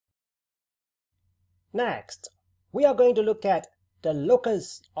Next, we are going to look at the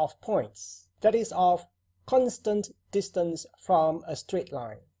locus of points, that is of constant distance from a straight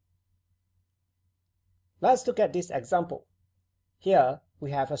line. Let's look at this example. Here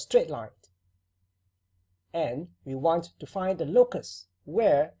we have a straight line, and we want to find the locus,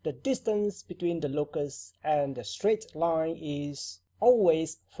 where the distance between the locus and the straight line is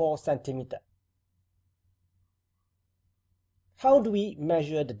always 4 cm. How do we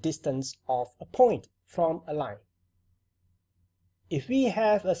measure the distance of a point from a line? If we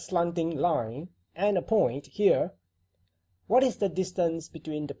have a slanting line and a point here, what is the distance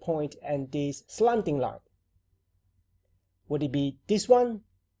between the point and this slanting line? Would it be this one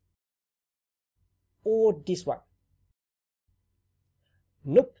or this one?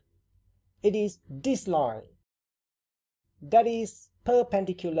 Nope, it is this line that is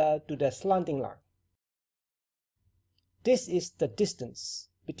perpendicular to the slanting line. This is the distance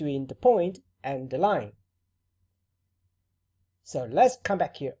between the point and the line. So let's come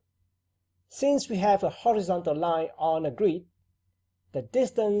back here. Since we have a horizontal line on a grid, the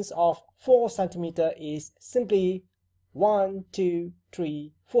distance of 4 cm is simply 1, 2,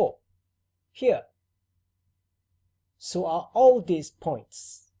 3, 4 here. So are all these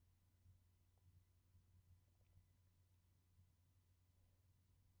points.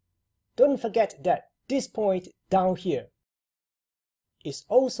 Don't forget that this point down here is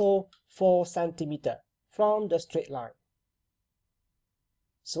also 4 cm from the straight line.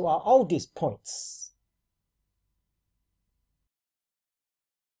 So are all these points.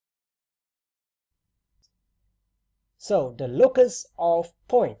 So the locus of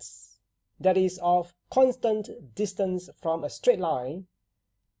points, that is of constant distance from a straight line,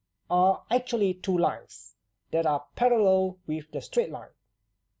 are actually two lines that are parallel with the straight line.